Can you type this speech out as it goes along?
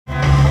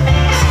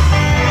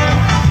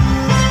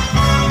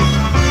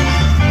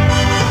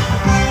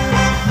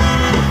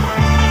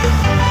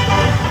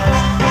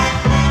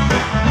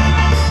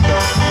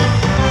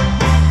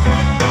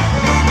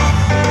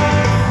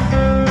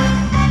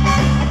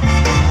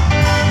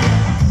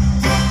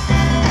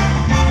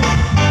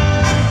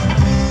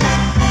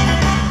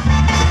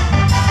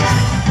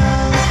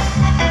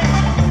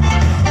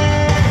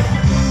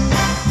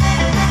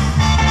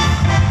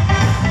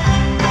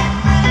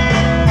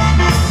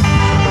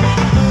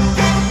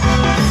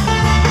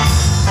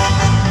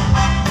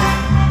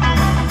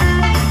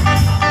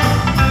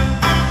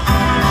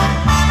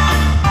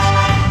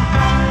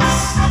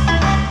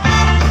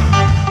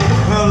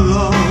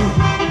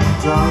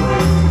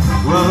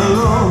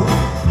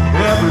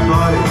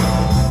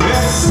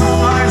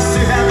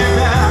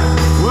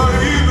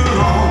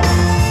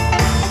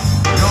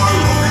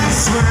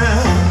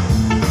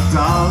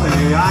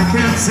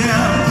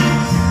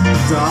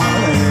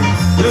darling.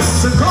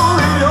 Just a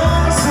calling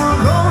yours, still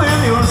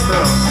calling yours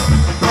still.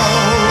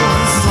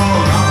 Going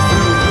strong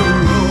after the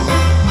road.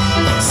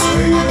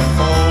 Straight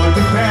forward,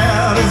 the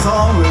band is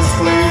always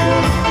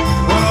playing.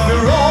 One of the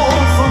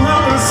old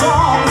familiar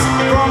songs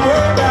from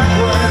way back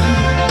when.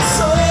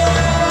 So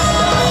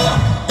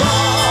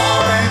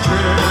thank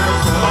you.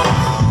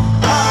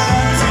 I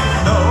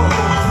didn't know.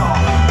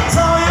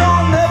 So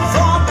you'll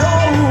never go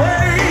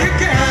away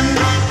again.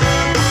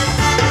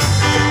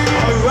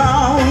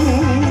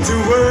 Around the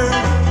world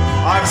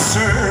I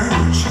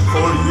search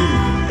for you.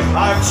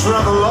 I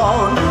travel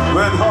on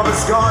when hope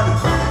is gone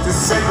to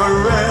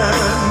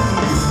separate.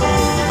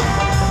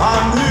 I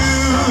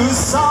knew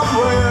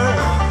somewhere,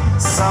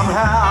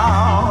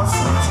 somehow,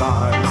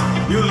 sometimes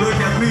you look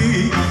at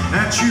me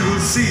and you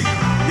will see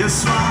your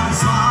smile,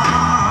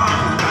 smile.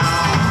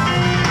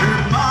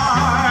 It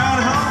might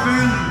have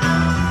been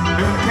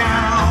in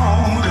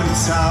counting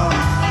town,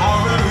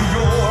 or in New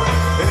York,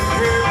 in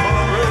Cape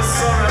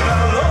Marissa,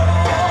 and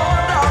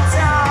alone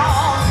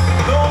downtown.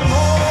 No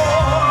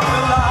more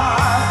will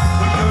I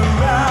look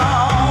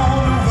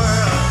around the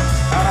world,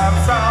 and I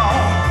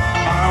found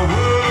my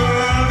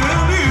world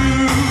in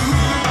you.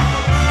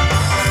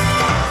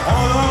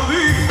 All of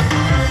me,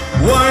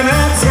 when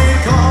I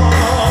take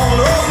all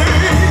of me,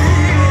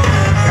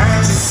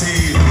 can't you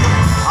see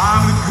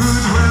I'm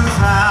good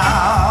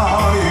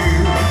without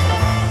you?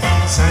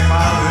 Take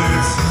my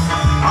lips,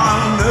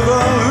 I'll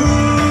never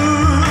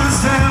lose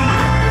them.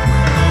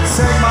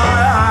 Take my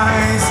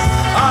eyes,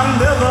 I'll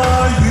never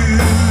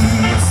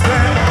use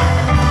them.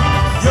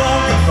 Your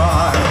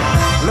goodbye,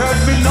 let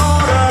me know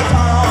that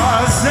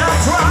ours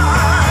not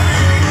right.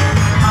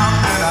 How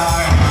can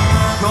I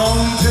go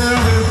to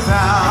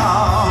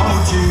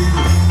without you?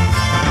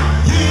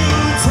 You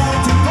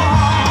take too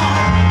far,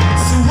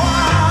 so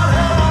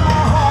whatever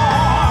my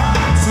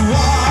heart, so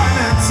why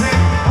not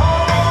take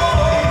all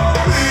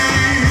of me?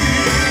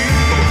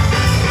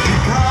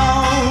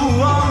 Ikaw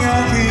ang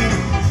aking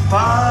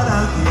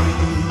palagi.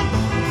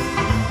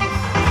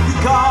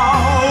 Ikaw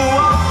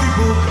ang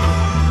tibok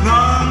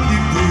ng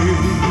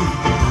dibdib.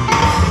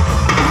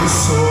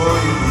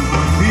 Puso'y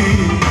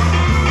umibig,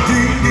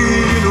 di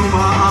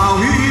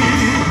lumaawi.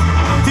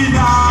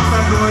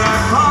 Tinatagoy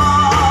ang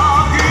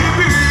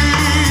pag-ibig.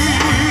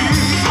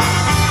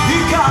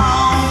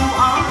 Ikaw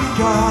ang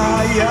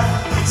ligaya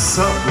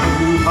sa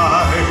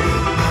buhay.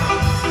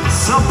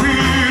 Sa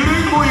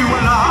piling mo'y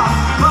wala